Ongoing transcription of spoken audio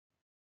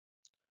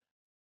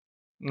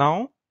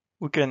Now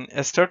we can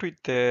start with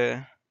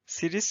the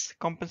series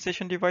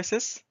compensation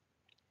devices.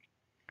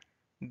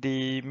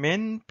 The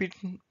main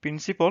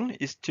principle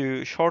is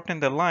to shorten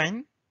the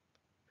line.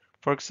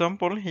 For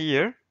example,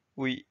 here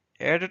we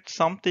added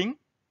something.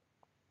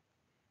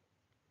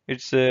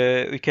 It's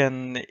we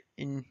can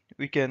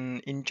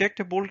inject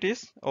a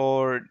voltage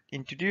or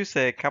introduce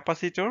a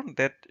capacitor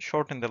that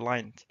shorten the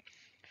lines.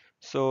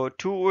 So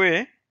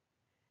two-way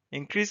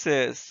increase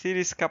a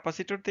series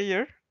capacitor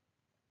there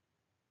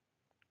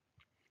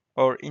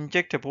or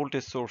inject a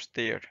voltage source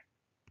there.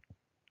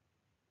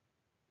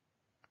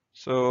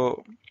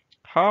 So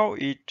how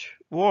it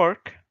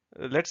work?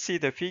 Let's see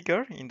the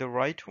figure in the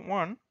right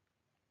one.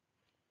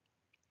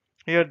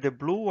 Here the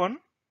blue one.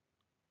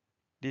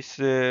 This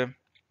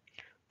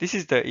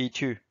is the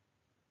E2.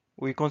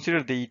 We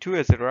consider the E2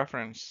 as a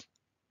reference,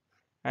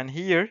 and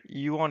here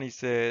E1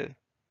 is a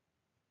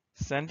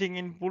sending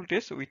in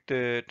voltage with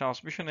the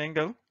transmission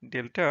angle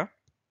delta.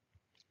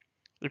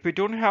 If we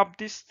don't have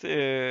this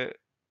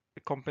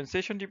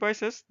compensation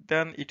devices,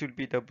 then it will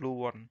be the blue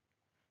one.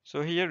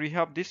 So here we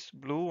have this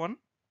blue one.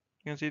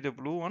 You can see the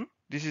blue one.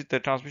 This is the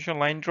transmission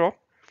line drop,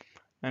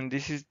 and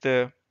this is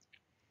the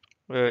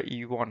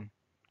E1.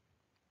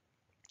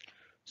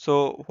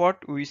 So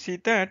what we see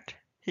that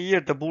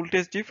here the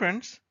voltage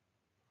difference,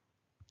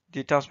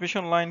 the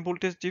transmission line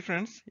voltage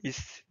difference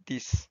is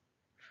this,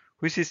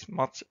 which is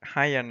much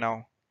higher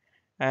now.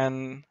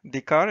 And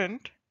the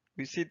current,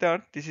 we see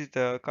that this is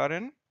the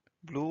current,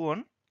 blue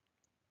one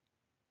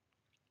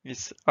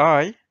is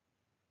I.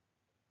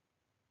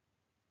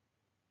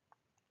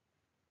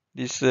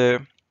 This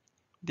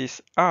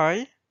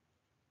I,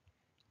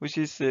 which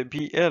is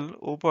BL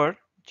over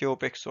J of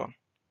X1.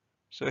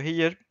 So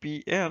here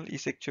BL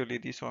is actually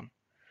this one.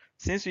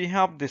 Since we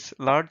have this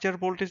larger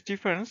voltage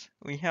difference,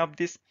 we have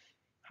this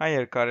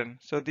higher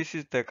current. So this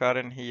is the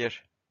current here,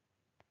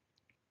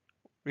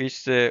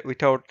 which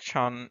without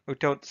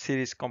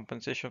series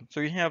compensation.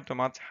 So we have the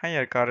much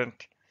higher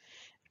current.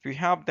 If we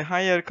have the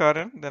higher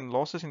current, then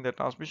losses in the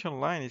transmission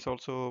line is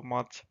also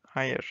much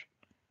higher.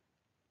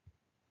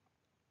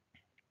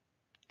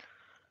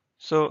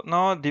 So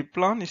now the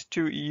plan is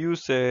to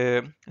use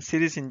a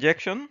series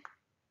injection.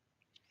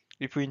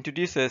 If we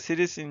introduce a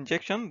series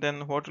injection,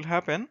 then what will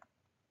happen?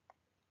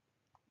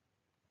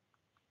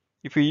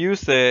 If we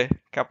use a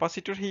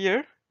capacitor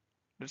here,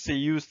 let's say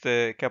use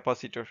the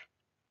capacitor.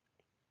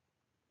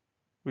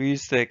 We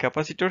use the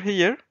capacitor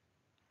here,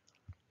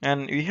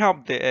 and we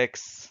have the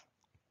X.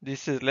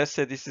 This is, let's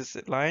say this is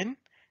line,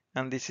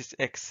 and this is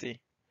XC.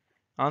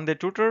 And the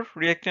total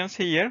reactance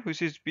here,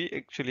 which is B,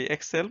 actually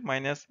XL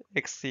minus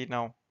XC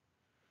now.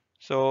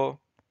 So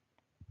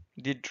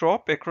the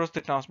drop across the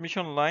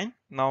transmission line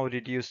now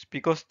reduced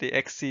because the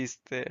XC is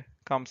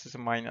comes as a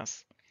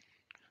minus.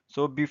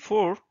 So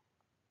before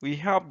we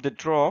have the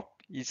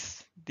drop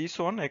is this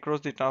one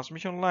across the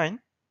transmission line.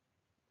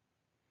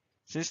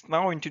 Since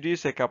now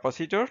introduce a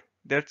capacitor,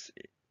 that's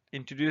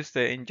introduce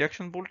the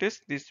injection voltage,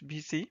 this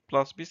BC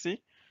plus BC.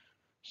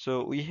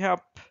 So we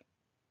have,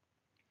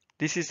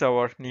 this is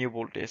our new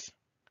voltage.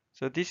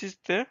 So this is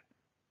the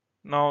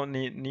now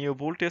new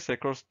voltage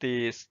across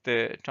the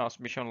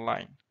transmission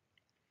line.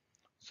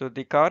 So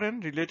the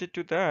current related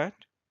to that,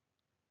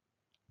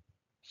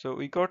 so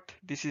we got,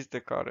 this is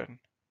the current,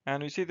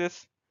 and we see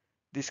this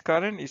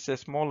current is a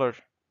smaller,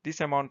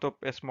 this amount of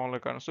a smaller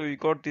current. So we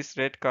got this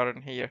red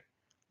current here,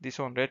 this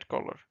one red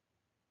color.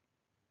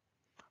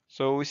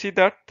 So we see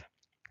that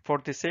for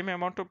the same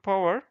amount of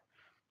power,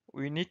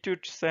 we need to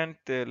send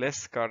the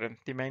less current.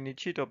 The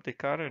magnitude of the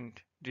current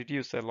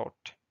reduce a lot.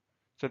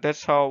 So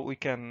that's how we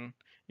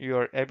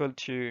are able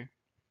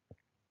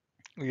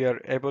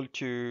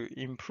to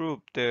improve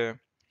the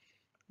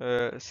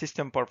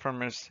system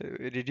performance,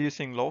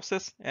 reducing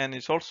losses, and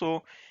it's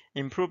also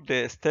improve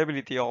the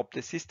stability of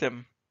the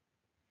system.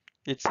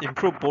 It's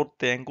improved both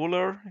the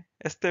angular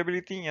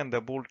stability and the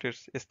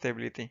voltage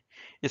stability.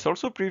 It's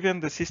also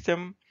prevent the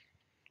system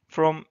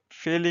from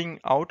failing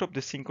out of the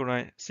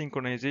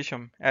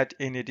synchronization at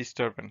any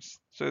disturbance.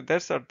 So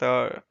that's are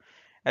the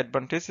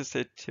advantages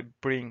it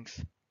brings.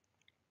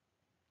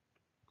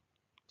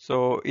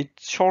 So it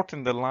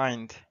shortens the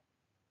line.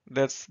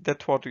 That's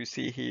what we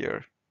see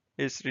here.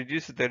 It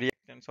reduces the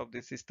reactance of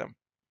the system.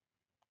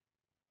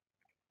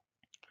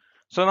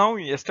 So now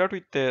we start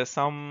with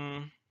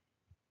some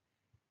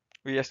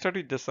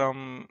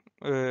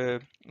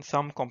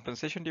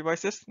compensation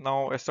devices.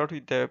 Now I start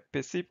with the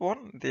passive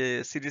one,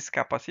 the series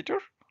capacitor.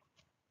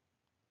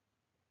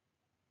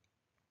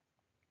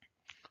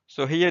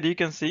 So here you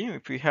can see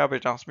if we have a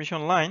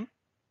transmission line,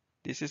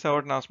 this is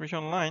our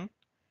transmission line.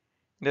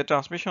 In the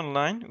transmission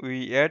line,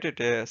 we added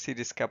a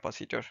series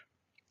capacitor.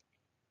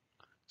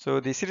 So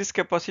the series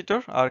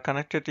capacitor are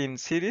connected in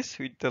series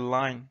with the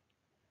line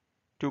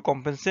to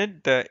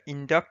compensate the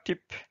inductive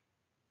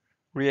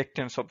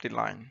reactance of the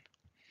line.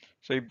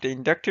 So if the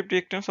inductive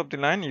reactance of the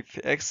line is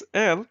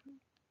XL,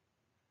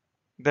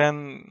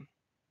 then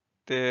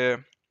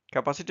the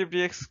capacitive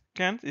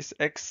reactance is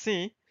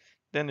XC,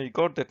 then we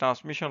got the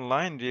transmission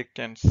line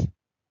reactance.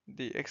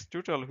 the X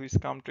total, which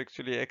come to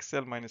actually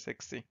XL minus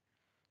XC.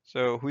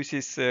 So which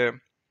is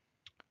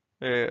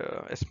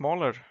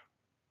smaller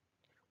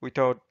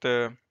without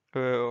the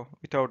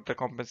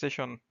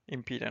compensation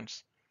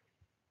impedance.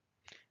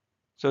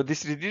 So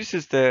this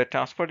reduces the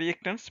transfer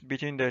reactance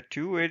between the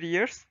two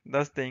areas,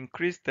 thus they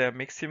increase the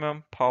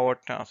maximum power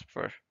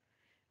transfer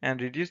and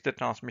reduce the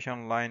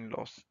transmission line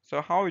loss.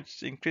 So how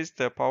it's increased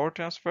the power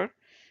transfer?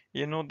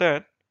 You know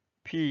that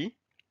P,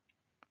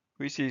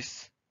 which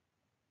is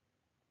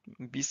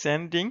B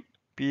sending,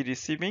 P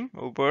receiving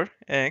over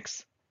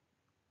X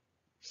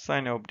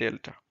sine of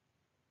delta.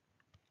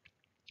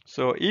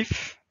 So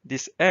if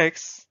this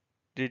X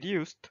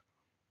reduced,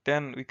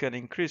 then we can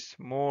increase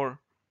more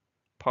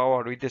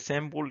power with the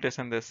same voltage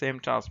and the same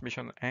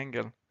transmission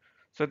angle.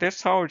 So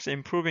that's how it's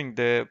improving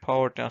the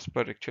power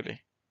transfer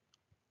actually.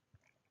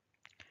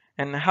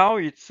 And how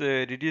it's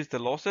reduced the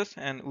losses,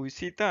 and we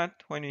see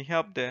that when we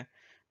have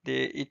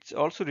it's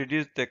also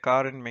reduced the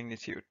current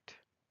magnitude.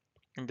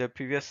 In the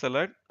previous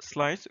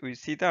slides, we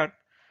see that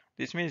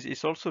this means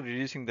it's also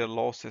reducing the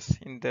losses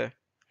in the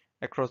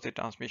across the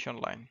transmission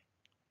line.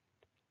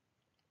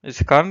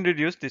 It's current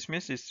reduced, this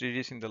means it's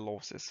reducing the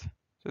losses.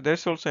 So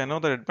there's also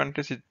another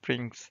advantage it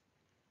brings.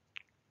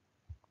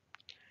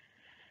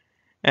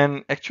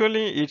 And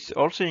actually, it's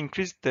also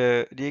increased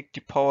the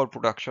reactive power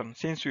production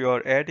since we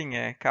are adding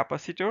a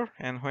capacitor,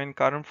 and when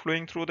current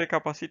flowing through the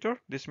capacitor,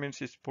 this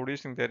means it's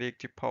producing the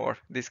reactive power,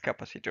 this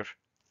capacitor.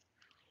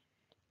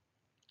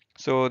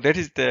 So that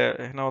is the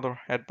another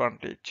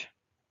advantage.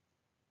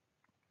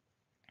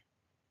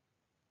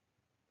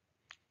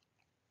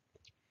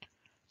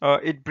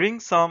 It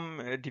brings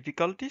some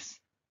difficulties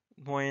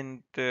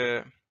when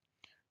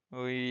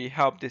we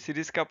have the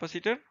series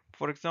capacitor,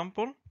 for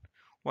example,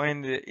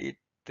 when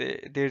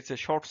there's a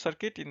short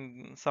circuit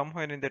in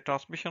somewhere in the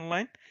transmission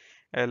line,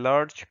 a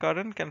large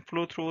current can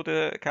flow through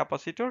the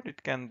capacitor.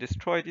 It can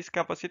destroy this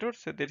capacitor.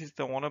 So that is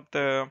the one of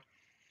the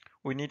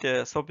we need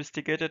a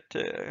sophisticated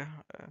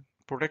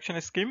protection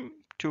scheme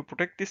to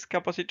protect this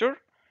capacitor.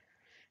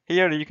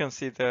 Here you can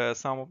see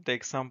some of the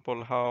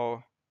example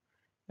how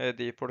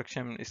the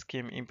protection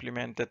scheme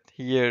implemented.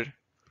 Here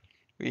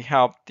we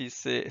have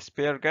this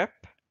spare gap.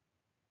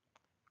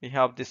 We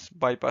have this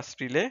bypass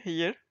relay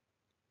here.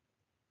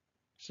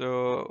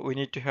 So we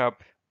need to have,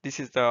 this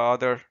is the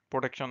other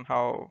protection,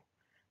 how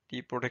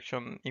the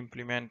protection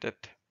implemented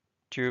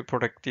to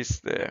protect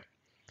this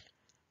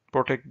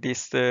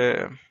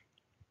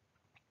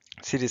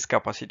series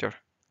capacitor.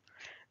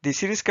 The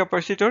series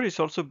capacitor is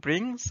also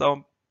bring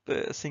some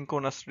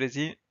synchronous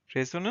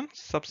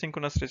resonance,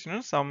 subsynchronous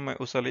resonance, some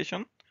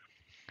oscillation.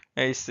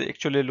 Is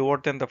actually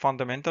lower than the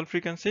fundamental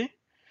frequency.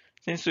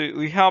 Since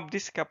we have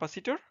this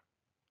capacitor,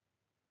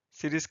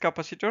 series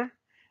capacitor,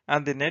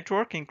 and the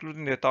network,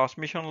 including the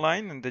transmission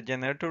line and the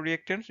generator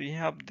reactance, we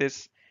have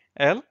this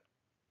L.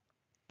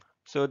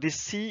 So this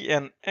C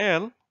and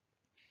L,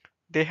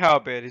 they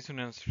have a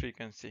resonance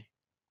frequency,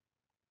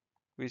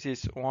 which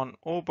is 1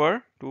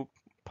 over 2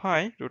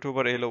 pi root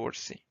over L over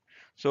C.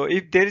 So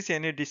if there is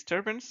any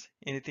disturbance,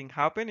 anything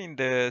happen in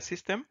the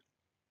system,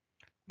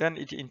 then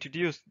it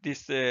introduced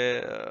this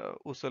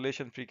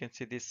oscillation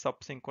frequency, this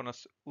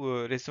subsynchronous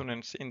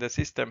resonance in the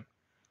system.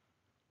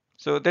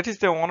 So that is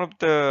the one of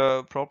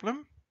the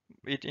problem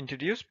it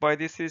introduced by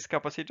this series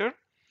capacitor.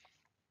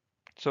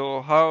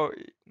 So how,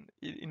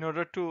 in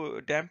order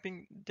to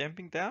damping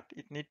that,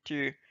 it need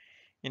to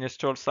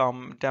install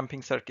some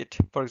damping circuit.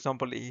 For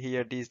example,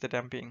 here this is the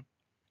damping.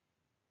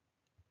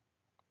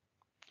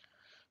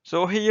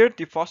 So here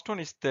the first one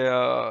is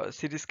the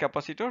series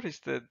capacitor is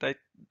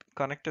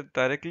connected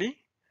directly,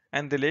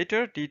 and the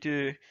later due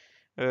to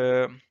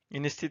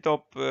instead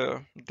of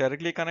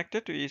directly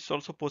connected, it's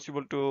also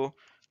possible to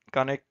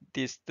connect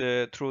this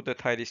through the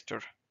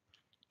thyristor.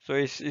 So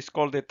it's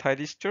called the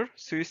thyristor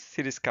Swiss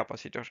series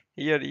capacitor.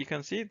 Here you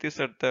can see these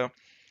are the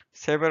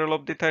several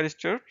of the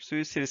thyristor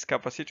Swiss series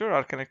capacitor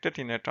are connected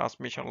in a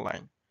transmission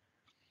line.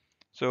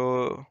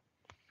 So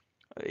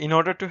in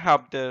order to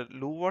have the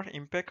lower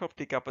impact of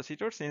the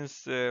capacitor,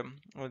 since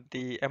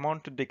the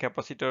amount of the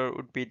capacitor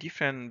would be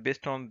different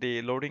based on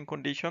the loading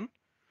condition.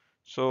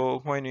 So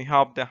when we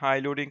have the high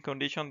loading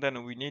condition,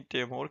 then we need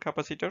more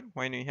capacitor.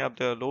 When we have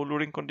the low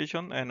loading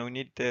condition, and we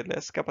need the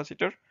less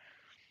capacitor.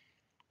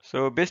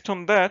 So based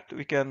on that,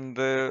 we can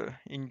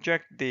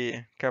inject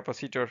the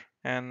capacitor,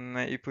 and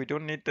if we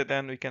don't need that,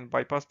 then we can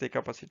bypass the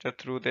capacitor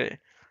through the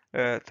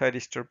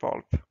thyristor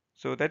bulb.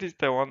 So that is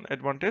the one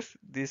advantage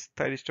this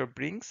thyristor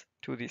brings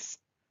to this.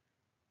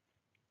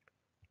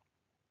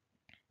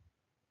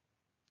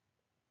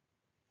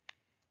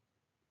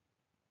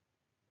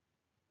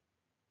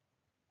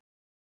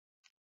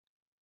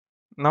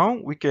 Now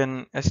we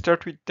can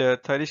start with the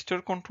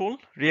thyristor control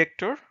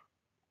reactor.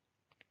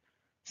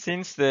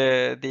 Since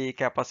the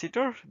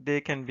capacitor,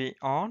 they can be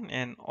on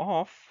and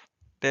off,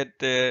 that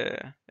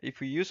if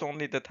we use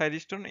only the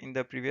thyristor in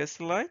the previous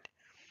slide,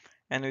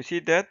 and we see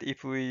that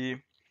if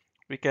we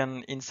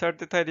can insert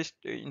the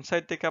thyristor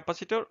inside the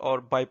capacitor or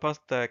bypass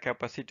the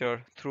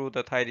capacitor through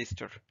the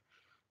thyristor.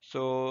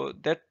 So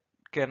that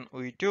can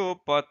we do,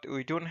 but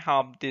we don't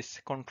have this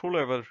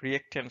controllable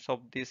reactance of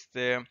this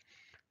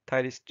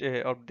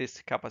of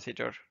this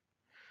capacitor.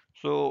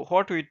 So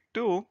what we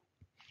do,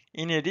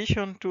 in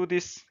addition to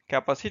this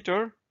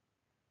capacitor,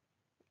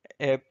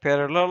 a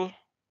parallel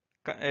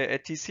a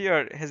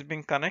TCR has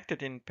been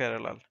connected in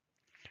parallel.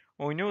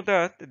 We know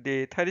that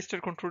the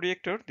thyristor control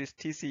reactor, this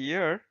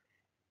TCR,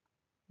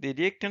 the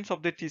reactance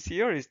of the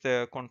TCR is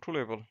the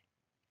controllable.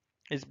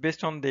 It's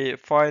based on the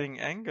firing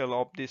angle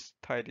of this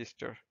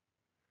thyristor.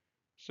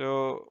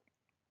 So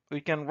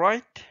we can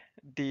write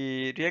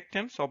the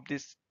reactance of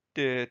this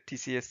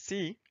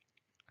TCSC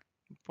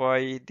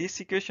by this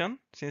equation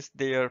since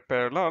they are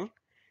parallel,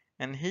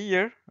 and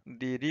here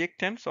the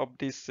reactance of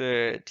this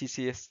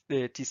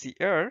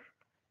TCR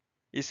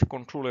is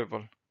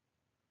controllable.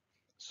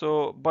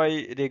 So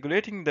by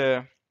regulating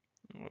the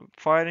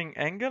firing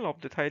angle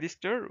of the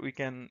thyristor, we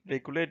can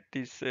regulate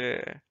this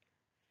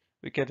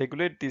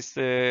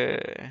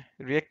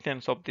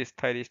reactance of this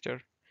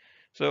thyristor.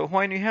 So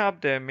when you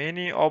have the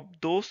many of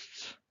those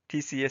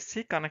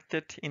TCSC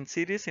connected in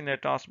series in a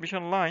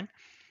transmission line,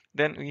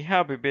 then we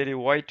have a very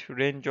wide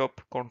range of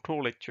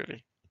control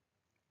actually.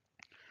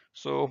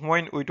 So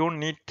when we don't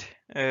need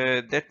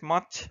that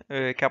much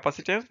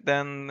capacitance,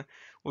 then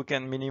we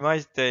can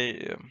minimize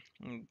the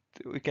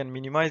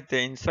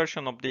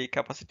insertion of the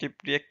capacitive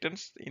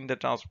reactance in the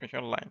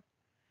transmission line.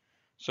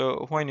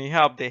 So when we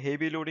have the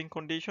heavy loading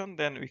condition,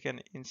 then we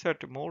can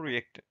insert more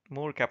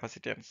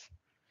capacitance.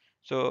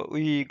 So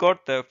we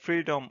got the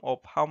freedom of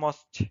how much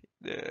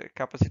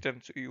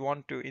capacitance we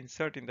want to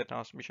insert in the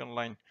transmission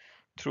line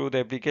through the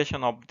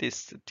application of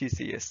this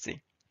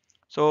TCSC.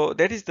 So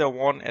that is the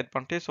one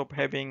advantage of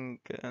having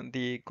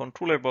the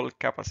controllable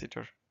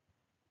capacitor.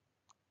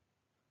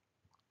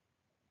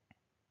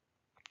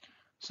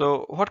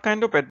 So what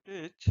kind of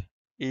advantage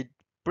it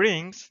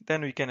brings,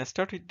 then we can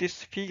start with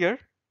this figure.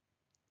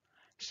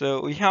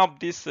 So we have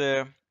this,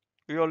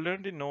 we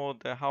already know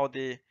how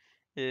the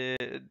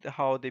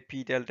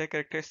P delta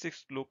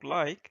characteristics look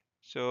like.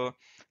 So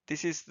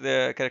this is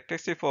the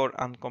characteristic for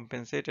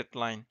uncompensated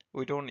line.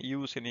 We don't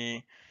use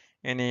any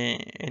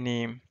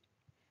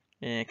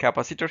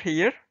capacitor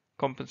here,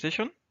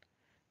 compensation.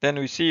 Then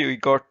we see we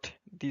got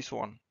this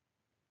one.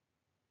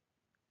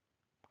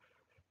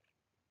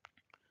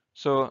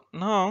 So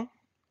now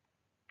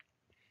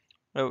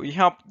we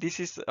have, this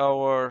is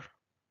our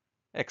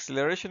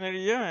acceleration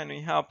area, and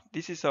we have,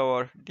 this is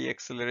our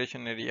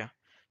deceleration area.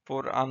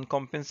 For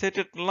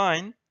uncompensated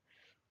line,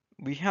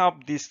 we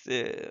have this,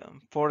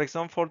 for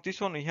example, for this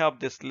one, we have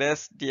this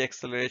less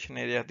deceleration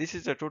area. This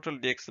is the total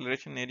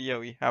deceleration area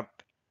we have.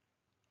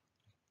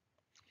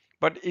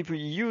 But if we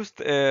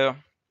used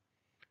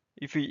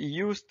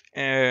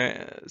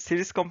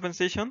series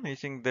compensation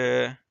using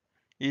the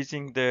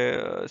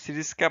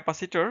series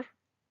capacitor,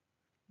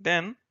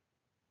 then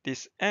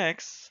this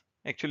X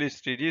actually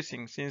is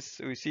reducing, since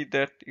we see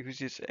that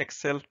this is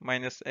XL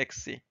minus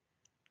XC.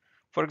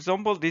 For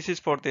example, this is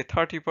for the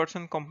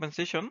 30%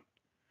 compensation.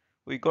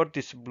 We got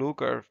this blue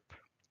curve,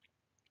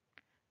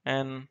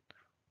 and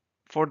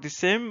for the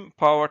same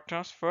power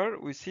transfer,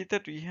 we see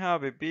that we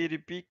have a very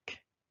big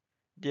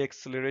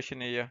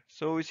deceleration area.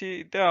 So we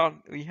see that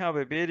we have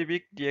a very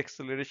big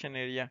deceleration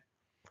area.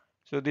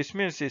 So this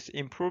means it's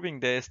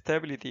improving the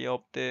stability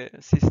of the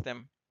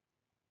system.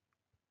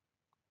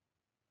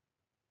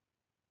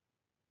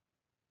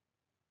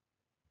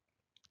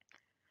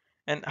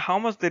 And how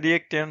much the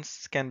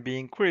reactance can be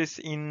increased,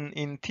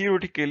 in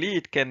theoretically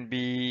it can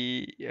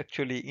be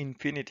actually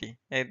infinity,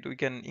 and we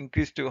can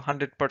increase to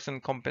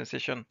 100%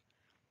 compensation.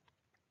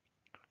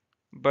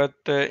 But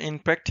in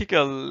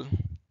practical,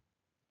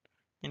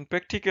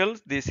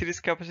 the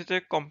series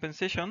capacitor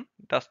compensation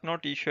does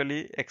not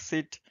usually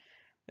exceed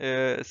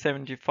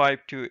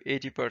 75 to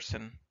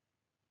 80%,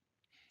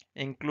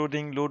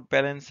 including load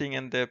balancing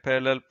and the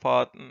parallel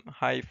path,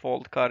 high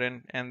fault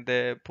current, and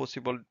the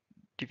possible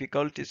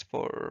difficulties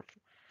for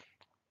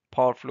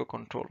power flow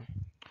control.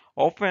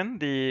 Often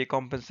the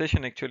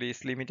compensation actually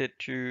is limited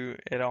to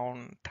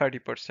around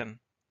 30%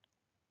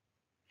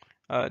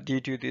 due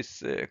to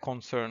this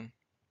concern.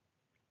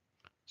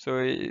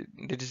 So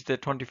this is the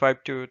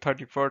 25 to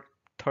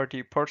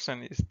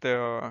 30% is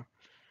the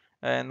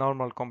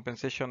normal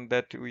compensation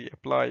that we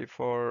apply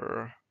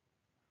for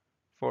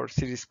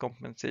series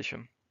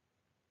compensation.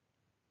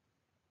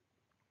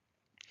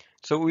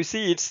 So we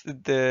see it's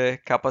the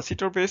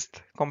capacitor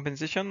based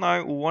compensation.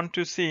 Now we want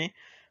to see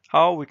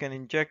how we can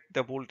inject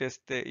the voltage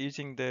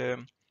using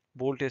the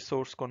voltage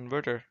source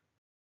converter.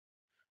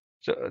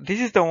 So this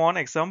is the one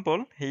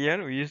example.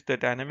 Here we use the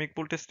dynamic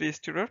voltage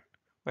register,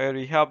 where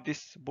we have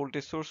this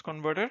voltage source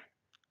converter,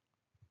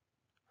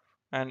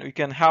 and we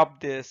can have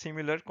the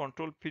similar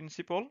control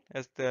principle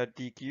as the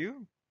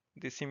DQ,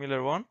 the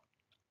similar one,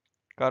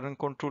 current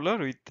controller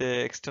with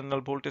the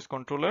external voltage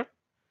controller.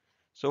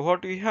 So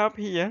what we have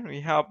here,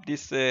 we have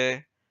this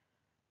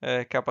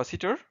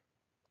capacitor,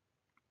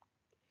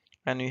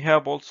 and we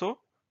have also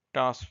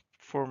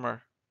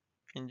transformer,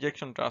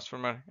 injection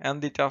transformer,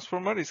 and the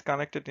transformer is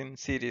connected in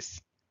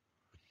series.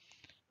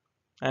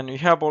 And we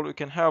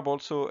can have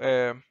also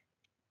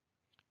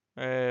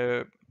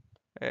a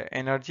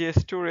energy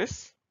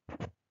storage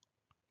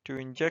to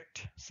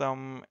inject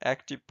some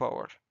active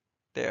power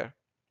there.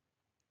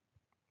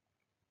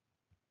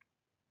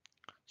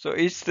 So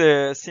it's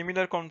the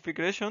similar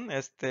configuration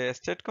as the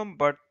STATCOM,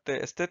 but the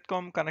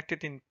STATCOM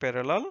connected in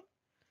parallel,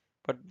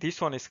 but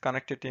this one is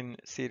connected in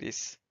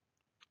series.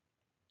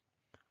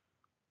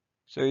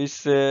 So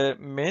its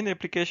main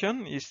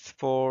application is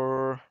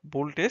for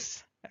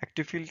voltage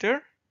active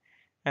filter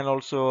and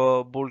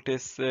also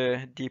voltage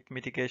deep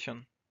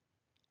mitigation.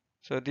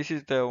 So this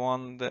is the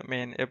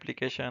main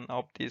application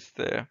of this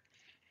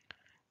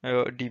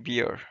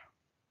DBR.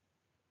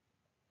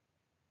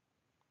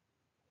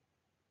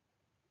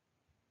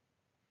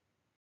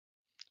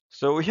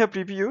 So we have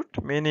reviewed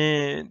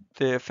many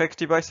the FX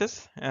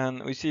devices,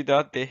 and we see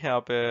that they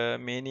have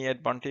many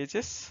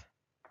advantages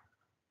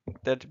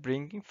that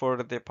bring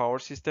for the power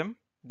system.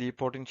 The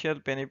potential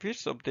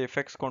benefits of the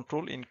FX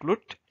control include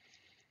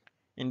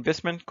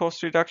investment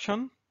cost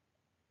reduction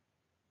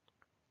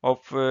of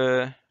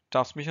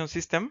transmission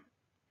system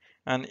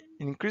and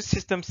increased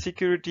system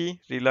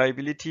security,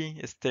 reliability,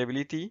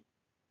 stability.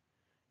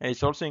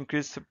 It's also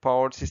increased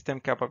power system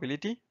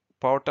capability,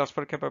 power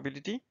transfer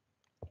capability,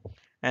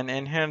 and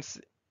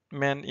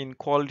enhancement in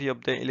quality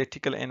of the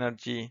electrical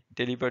energy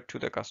delivered to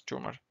the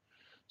customer.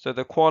 So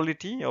the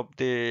quality of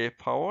the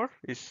power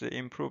is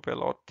improved a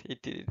lot.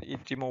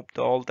 It removed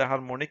all the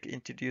harmonic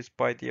introduced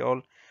by the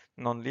all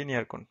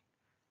nonlinear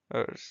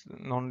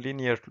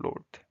nonlinear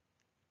load.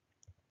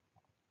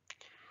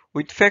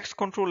 With FX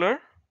controller,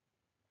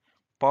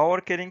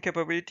 power carrying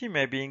capability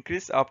may be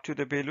increased up to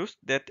the values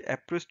that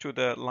approach to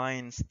the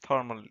line's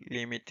thermal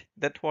limit.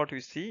 That's what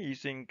we see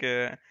using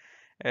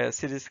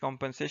series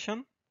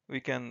compensation. We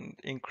can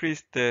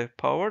increase the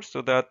power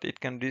so that it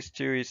can reach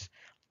to its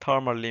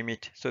thermal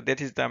limit. So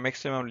that is the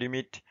maximum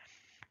limit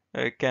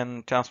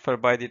can transfer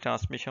by the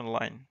transmission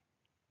line.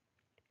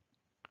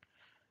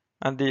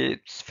 And the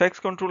FX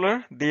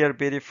controller, they are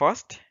very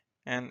fast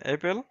and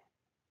able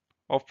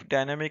of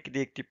dynamic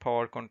reactive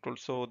power control,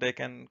 so they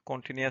can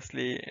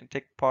continuously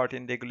take part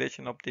in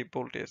regulation of the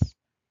voltage.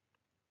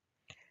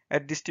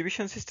 At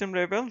distribution system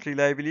level,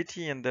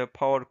 reliability and the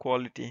power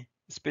quality,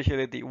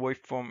 especially the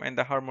waveform and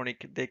the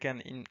harmonic,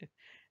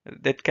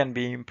 that can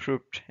be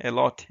improved a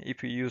lot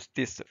if you use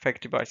these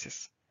FX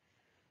devices.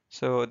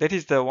 So that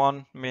is the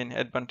one main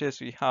advantage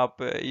we have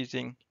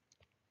using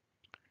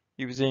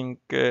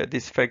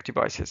these FX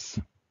devices.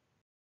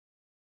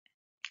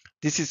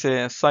 This is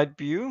a side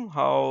view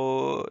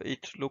how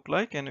it look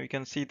like, and we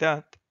can see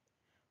that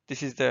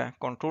this is the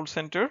control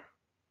center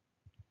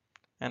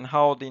and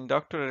how the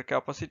inductor and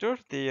capacitor,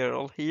 they are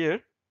all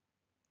here,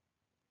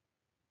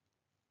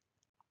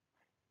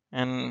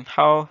 and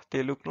how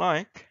they look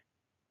like.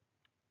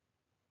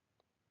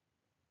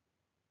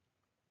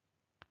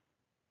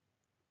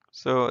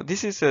 So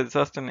this is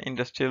just an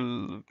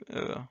industrial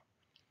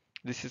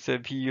this is a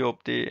view of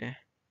the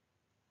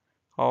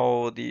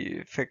how the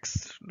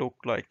FX look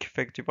like,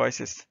 FX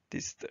devices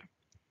this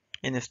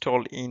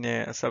installed in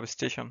a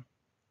substation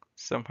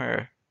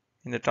somewhere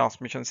in the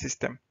transmission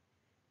system.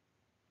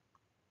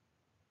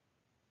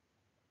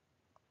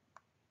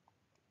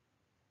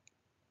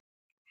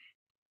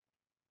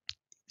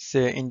 It's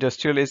a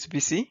industrial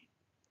SBC,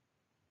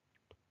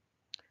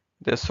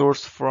 the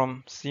source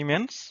from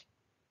Siemens,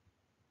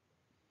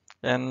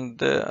 and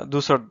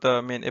those are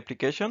the main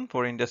application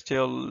for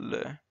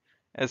industrial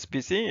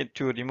SBC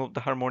to remove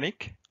the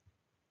harmonic,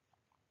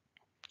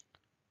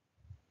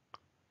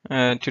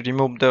 to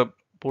remove the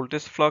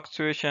voltage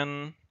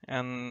fluctuation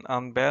and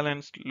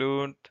unbalanced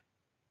load.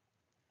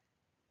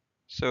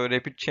 So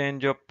rapid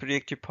change of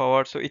reactive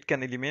power, so it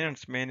can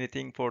eliminate many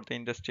things for the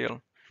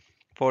industrial.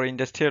 For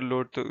industrial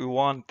load, we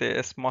want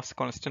as much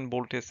constant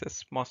voltage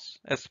as much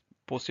as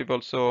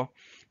possible. So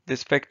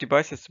these FX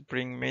devices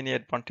bring many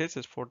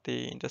advantages for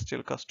the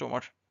industrial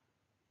customer.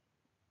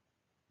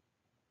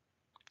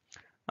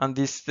 And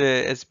this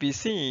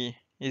SBC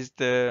is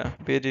the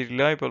very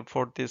reliable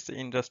for this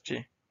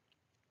industry.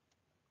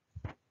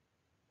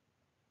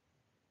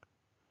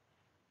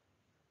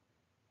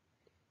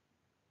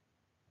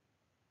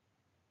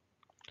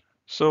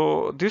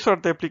 So these are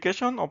the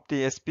application of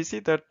the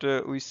SBC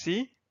that we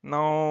see.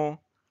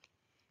 Now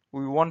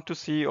we want to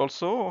see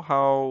also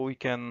how we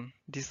can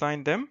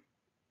design them.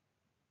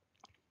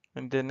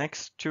 In the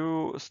next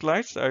two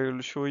slides, I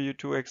will show you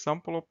two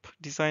example of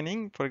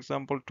designing, for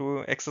example,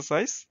 two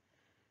exercise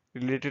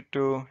related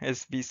to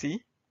SBC.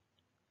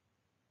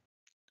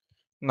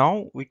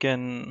 Now we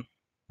can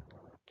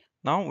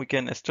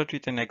start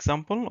with an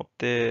example of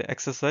the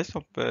exercise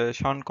of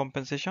shunt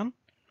compensation.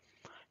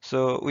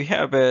 So we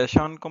have a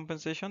shunt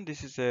compensation.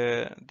 This is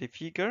the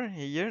figure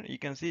here. You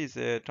can see is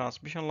a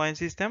transmission line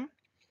system.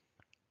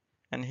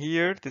 And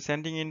here the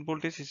sending in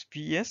voltage is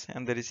Vs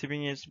and the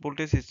receiving in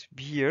voltage is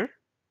Vr.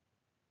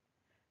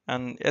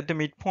 And at the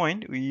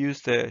midpoint, we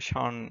use the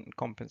shunt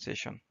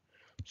compensation.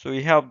 So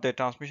we have the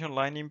transmission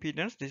line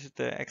impedance. This is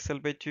the XL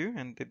by 2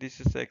 and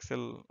this is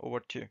XL over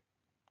 2.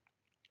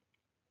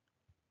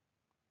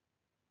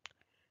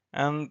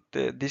 And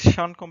this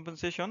shunt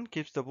compensation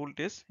keeps the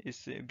voltage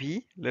is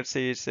V. Let's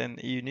say it's an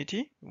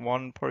unity,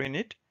 1 per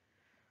unit.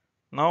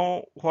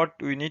 Now what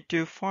we need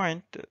to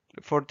find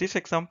for this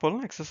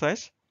example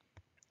exercise,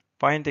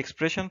 find the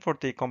expression for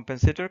the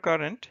compensator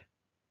current,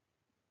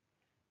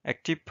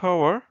 active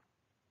power,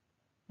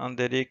 and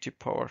the reactive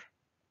power.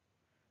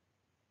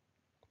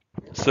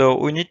 So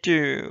we need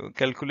to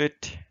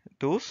calculate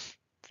those,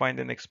 find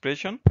an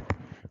expression,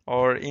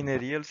 or in a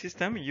real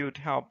system you'd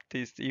have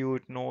this, you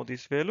would know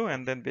this value,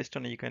 and then based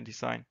on it you can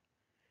design.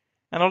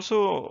 And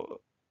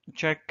also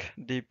check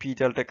the P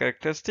delta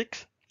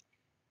characteristics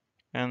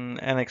and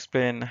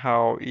explain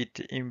how it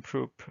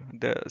improve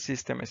the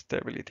system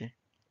stability.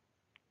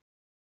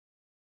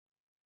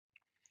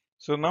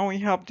 So now we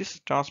have this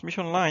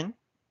transmission line,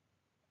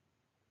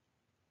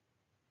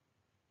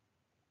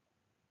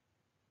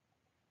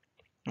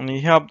 and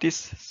we have this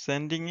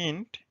sending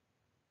in,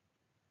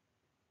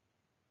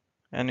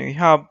 and we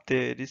have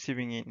the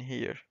receiving in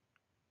here.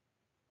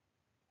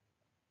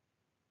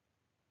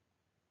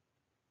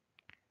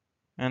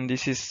 And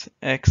this is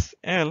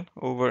XL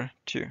over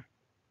 2.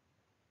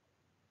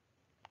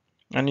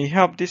 And we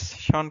have this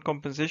shunt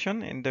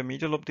compensation in the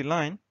middle of the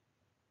line,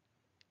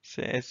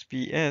 say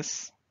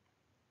SBS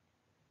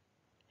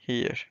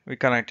here. We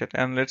connect it,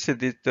 and let's say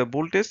this, the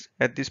voltage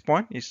at this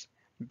point is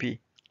B.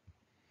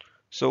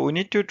 So we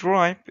need to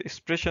derive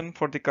expression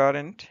for the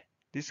current,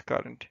 this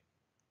current,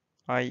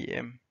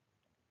 IM.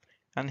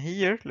 And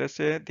here, let's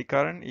say the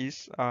current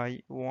is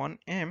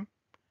I1M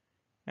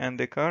and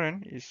the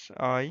current is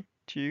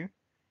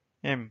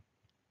I2M.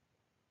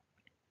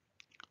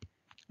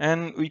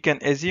 And we can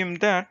assume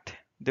that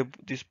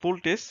this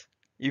voltage,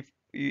 if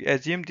we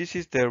assume this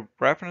is the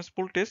reference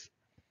voltage,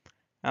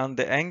 and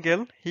the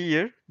angle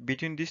here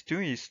between these two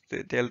is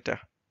the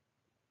delta.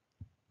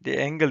 The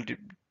angle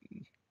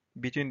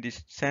between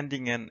this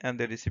sending and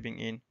the receiving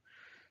in.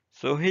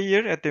 So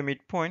here at the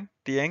midpoint,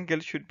 the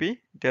angle should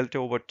be delta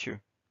over 2.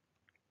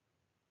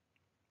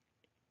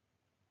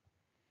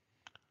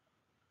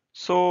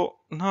 So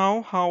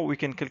now how we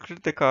can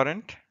calculate the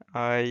current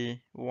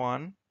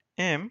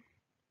I1M.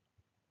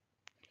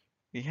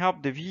 We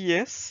have the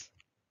Vs,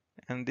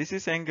 and this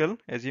is angle,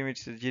 assume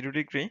it's 0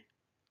 degree,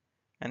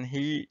 and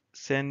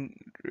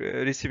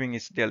receiving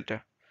is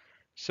delta.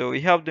 So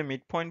we have the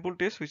midpoint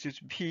voltage, which is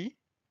V,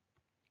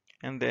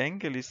 and the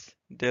angle is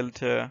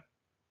delta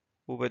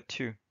over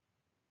 2.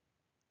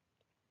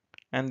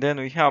 And then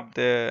we have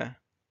the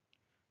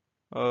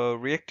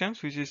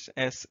reactance, which is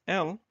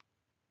SL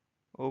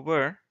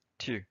over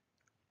 2.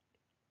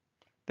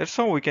 That's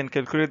how we can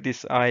calculate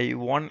this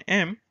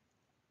I1M.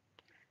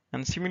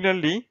 And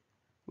similarly,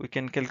 we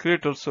can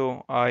calculate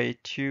also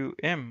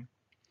I2M,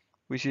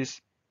 which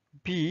is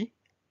B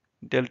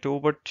delta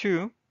over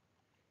 2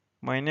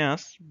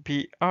 minus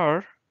BR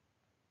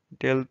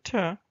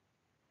delta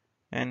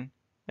and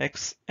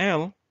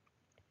XL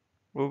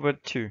over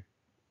 2.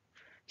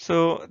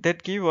 So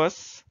that gives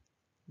us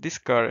this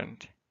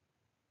current.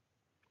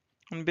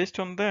 And based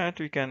on that,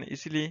 we can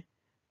easily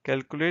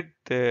calculate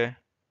the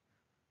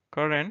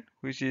current,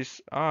 which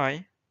is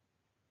I2M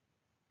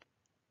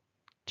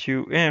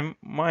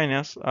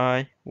minus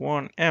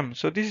I1M.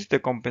 So this is the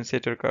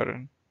compensator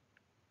current.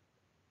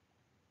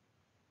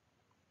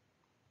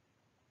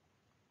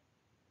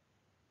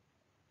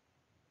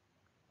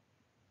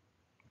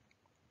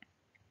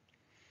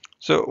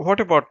 So what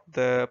about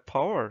the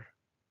power?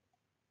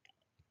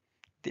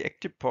 The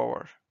active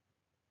power.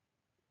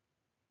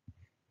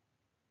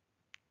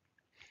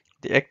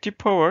 The active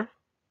power,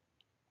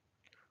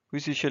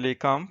 which usually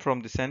come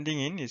from the sending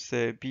in, is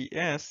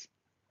BS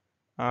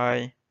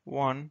I1M.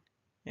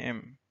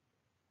 And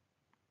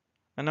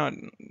no,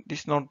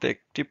 this is not the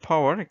active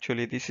power,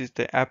 actually this is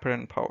the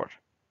apparent power.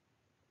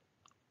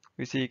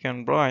 Which you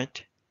can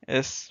write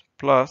S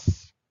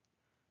plus,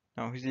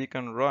 now which you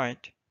can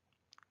write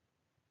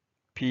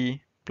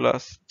P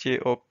plus J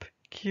of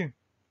Q.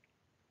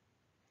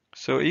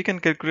 So you can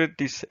calculate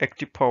this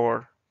active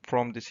power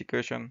from this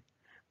equation,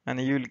 and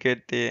you will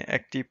get the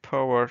active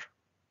power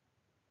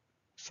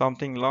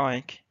something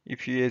like,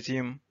 if you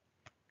assume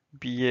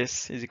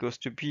Bs is equals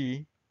to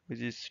B, which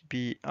is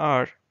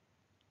Br,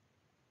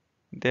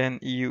 then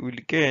you will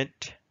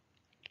get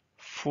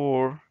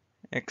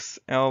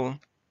 4XL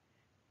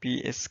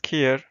B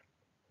square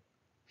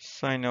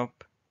sine of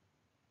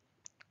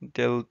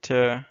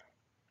delta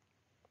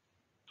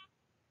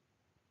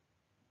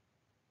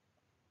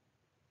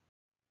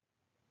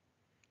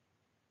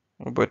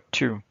over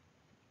 2.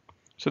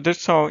 So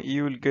that's how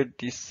you will get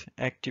this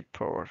active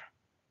power.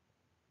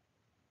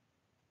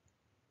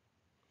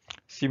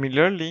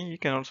 Similarly, you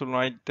can also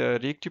write the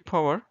reactive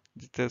power,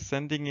 the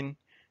sending in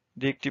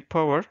reactive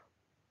power,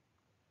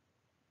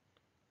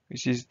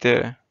 which is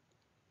the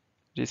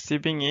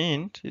receiving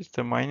in is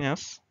the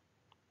minus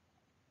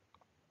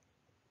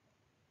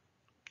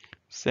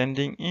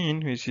sending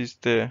in, which is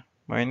the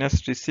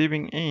minus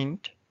receiving in.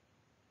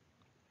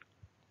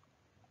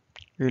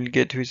 You will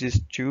get which is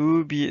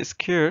 2b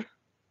square.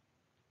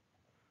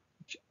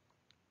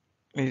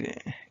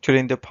 Actually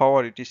in the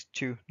power it is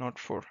 2, not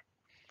 4.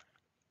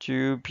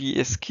 to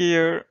b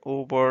square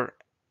over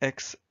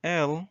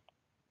xl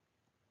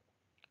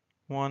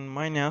 1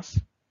 minus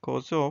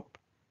cos of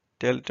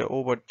delta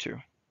over 2.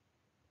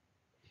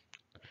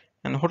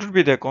 And what would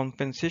be the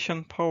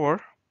compensation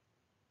power?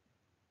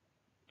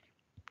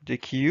 The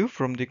Q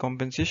from the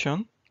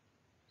compensation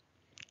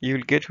you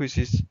will get, which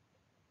is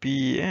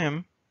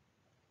Pm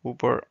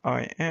over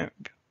Im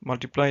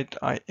multiplied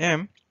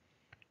Im,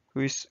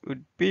 which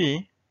would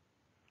be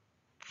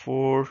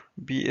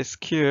 4b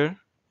square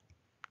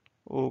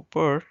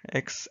over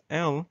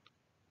xl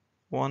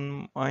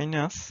 1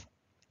 minus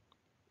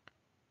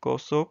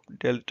cos of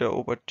delta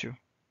over 2.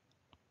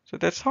 So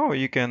that's how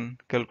you can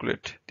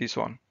calculate this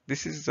one.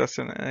 This is just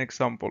an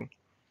example.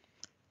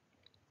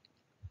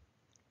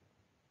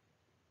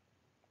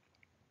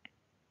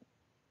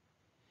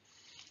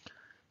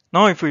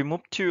 Now if we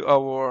move to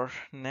our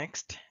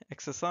next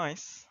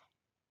exercise,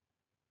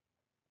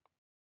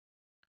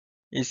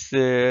 is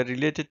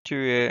related to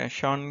a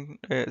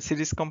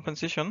series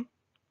compensation.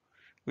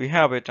 We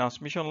have a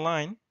transmission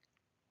line.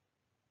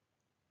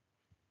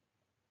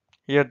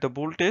 Here the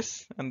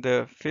voltage and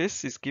the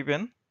phase is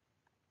given.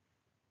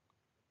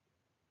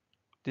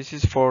 This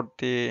is for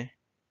the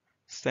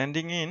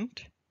sending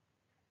end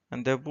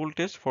and the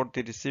voltage for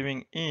the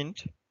receiving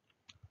end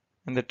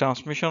and the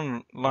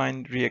transmission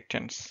line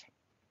reactance.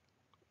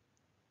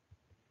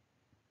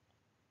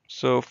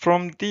 So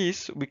from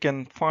this we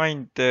can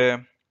find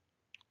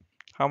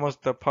how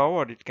much the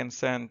power it can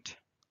send,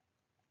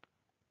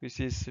 which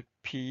is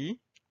P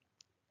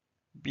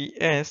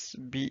Bs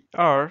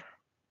Br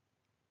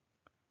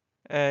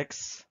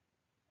x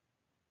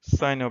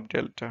sine of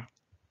delta.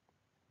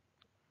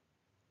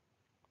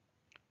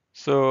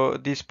 So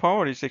this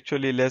power is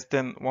actually less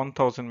than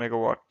 1000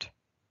 megawatt.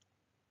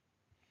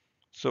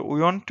 So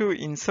we want to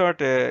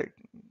insert a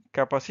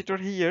capacitor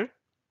here.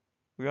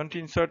 We want to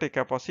insert a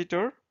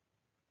capacitor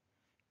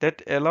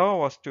that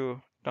allow us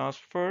to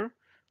transfer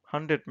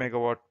 100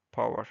 megawatt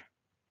power.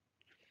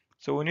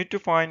 So we need to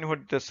find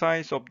what the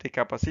size of the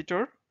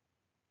capacitor.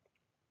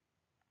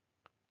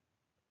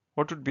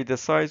 What would be the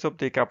size of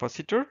the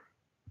capacitor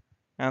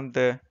and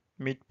the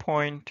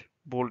midpoint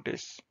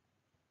voltage,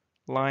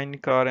 line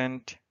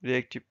current,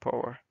 reactive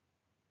power.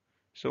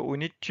 So we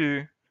need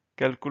to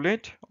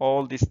calculate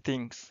all these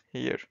things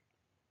here.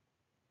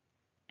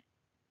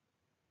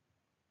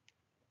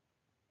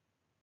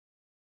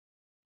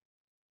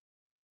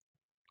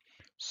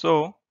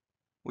 So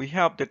we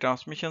have the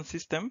transmission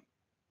system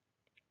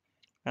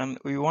and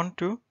we want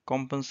to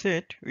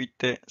compensate with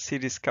the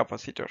series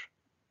capacitor.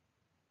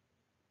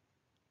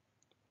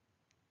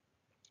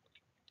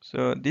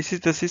 So this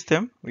is the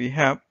system we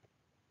have.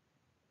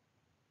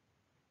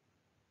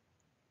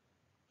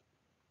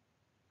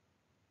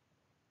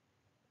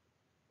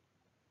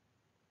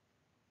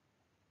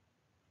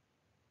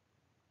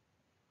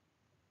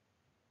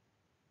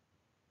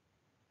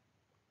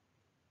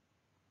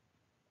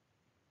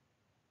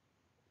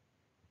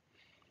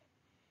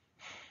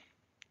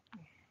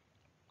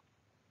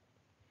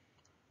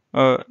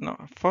 No,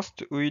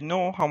 first we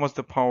know how much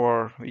the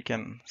power we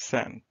can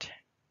send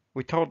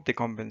without the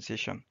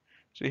compensation.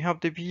 So we have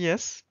the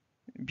Bs,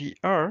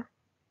 Br,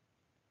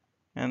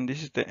 and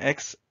this is the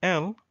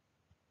XL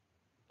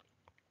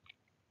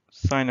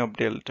sine of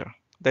delta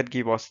that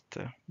give us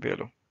the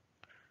value.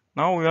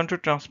 Now we want to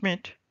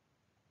transmit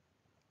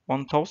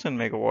 1000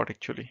 megawatt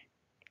actually.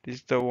 This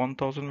is the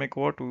 1000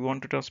 megawatt we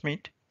want to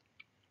transmit.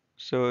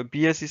 So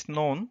Bs is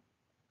known,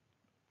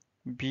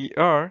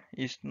 Br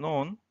is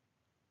known,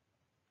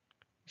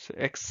 so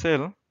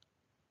XL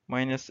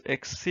minus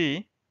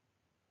XC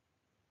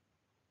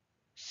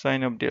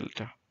sine of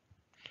delta.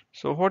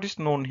 So what is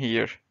known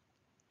here?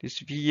 This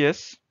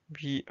Vs,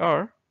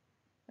 Vr,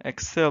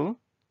 XL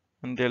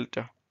and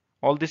delta.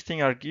 All these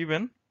things are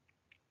given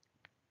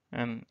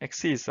and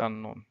Xc is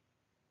unknown.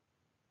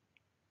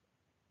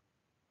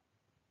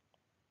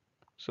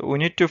 So we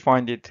need to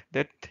find it.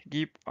 That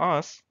give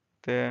us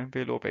the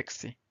value of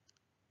Xc.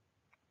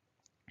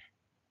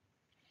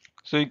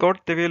 So we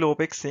got the value of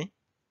Xc.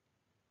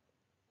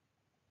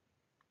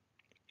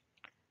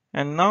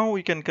 And now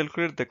we can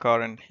calculate the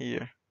current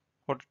here.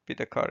 What would be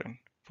the current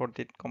for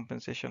the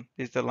compensation?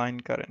 This is the line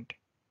current.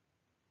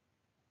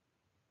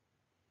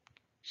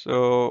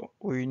 So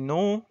we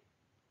know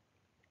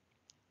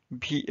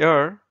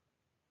Br,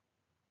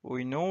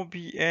 we know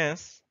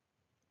Bs,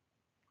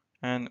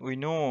 and we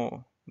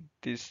know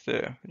this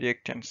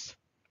reactance,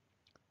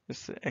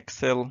 this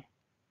XL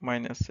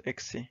minus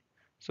Xc.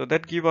 So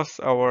that gives us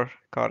our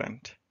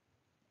current.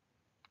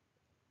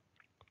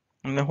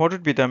 And then what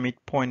would be the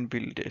midpoint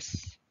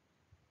voltage,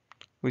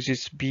 which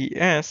is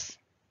Bs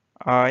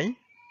I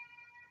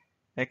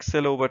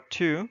XL over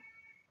 2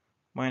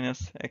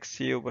 minus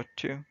Xc over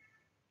 2.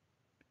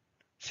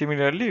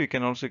 Similarly, we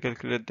can also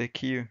calculate the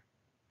Q.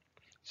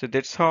 So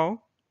that's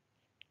how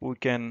we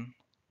can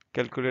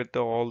calculate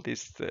all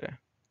this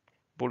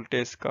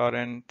voltage,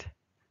 current,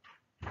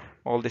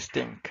 all this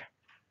thing.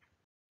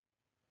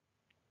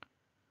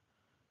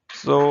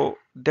 So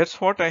that's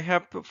what I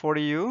have for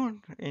you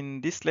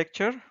in this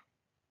lecture.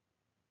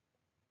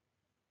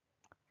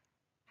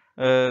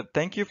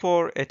 Thank you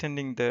for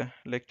attending the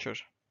lecture.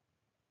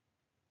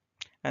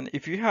 And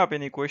if you have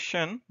any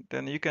question,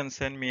 then you can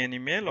send me an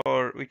email,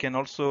 or we can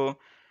also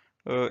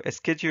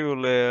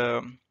schedule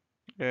a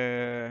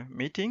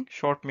meeting,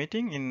 short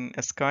meeting in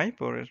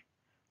Skype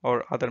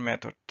or other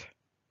method.